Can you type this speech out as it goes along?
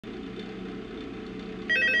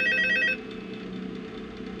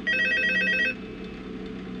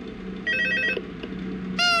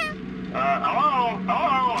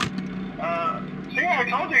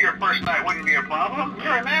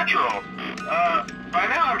very natural. By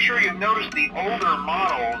now I'm sure you've noticed the older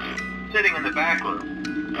models sitting in the back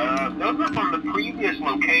room. Those are from the previous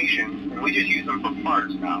location, and we just use them for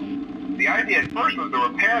parts now. The idea at first was to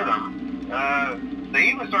repair them. They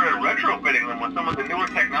even started retrofitting them with some of the newer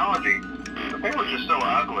technology. But they were just so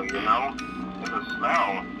ugly, you know? And the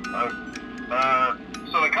smell.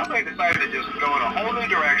 So the company decided to just go in a whole new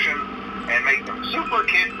direction and make them super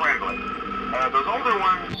kid-friendly. Those older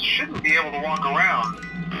ones shouldn't be able to walk around,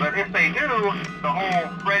 but if they do, the whole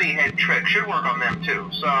Freddy head trick should work on them too,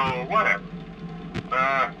 so whatever.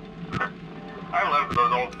 I love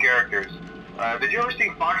those old characters. Did you ever see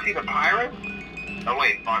Foxy the Pirate? Oh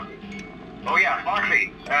wait, Foxy. Oh yeah,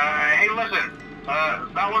 Foxy. Hey listen,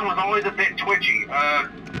 that one was always a bit twitchy.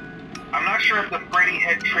 I'm not sure if the Freddy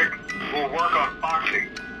head trick will work on Foxy.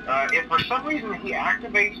 If for some reason he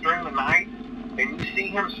activates during the night, and you see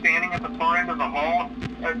him standing at the far end of the hall,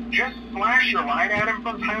 just flash your light at him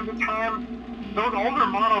from time to time. Those older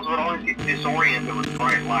models would always get disoriented with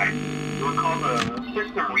bright light. It would cause a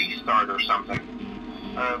system restart or something.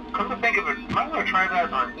 Come to think of it, you might want to try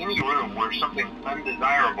that on any room where something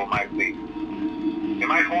undesirable might be. It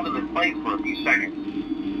might hold him in place for a few seconds.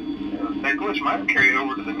 That glitch might have carried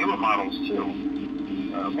over to the newer models too.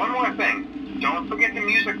 One more thing, don't forget the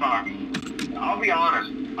music box. I'll be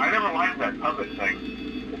honest, I never liked that puppet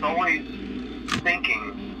thing. It's always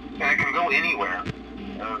thinking, and it can go anywhere.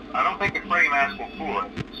 I don't think the Freddy mask will fool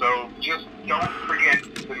us, so just don't forget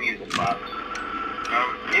the music box.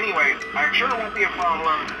 Anyway, I'm sure it won't be a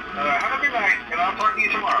problem. Have a good night, and I'll talk to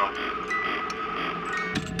you tomorrow.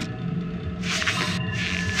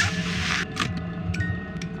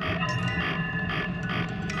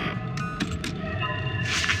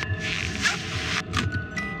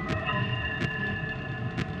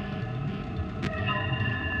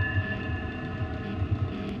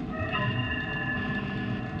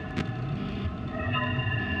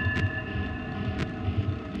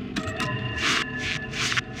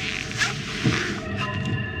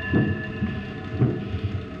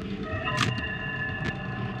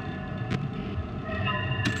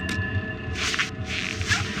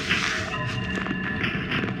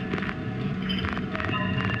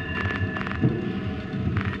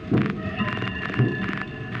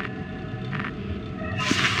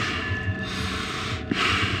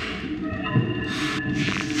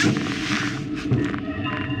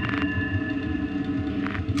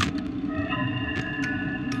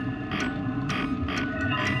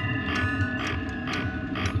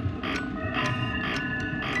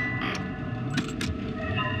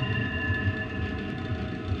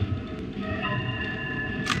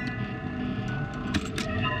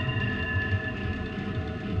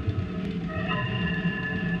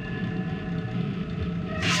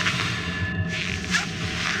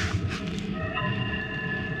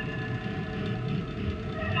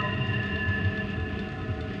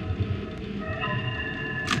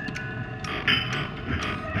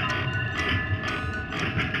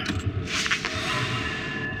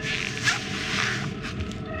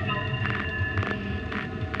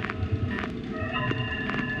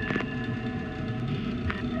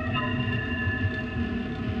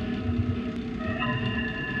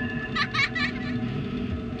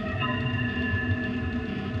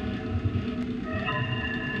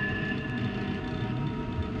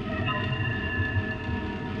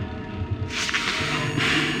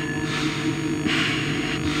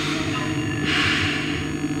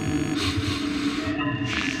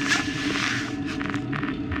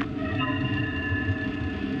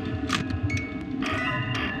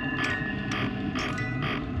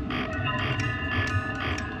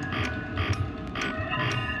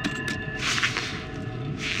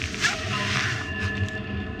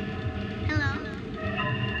 Hello.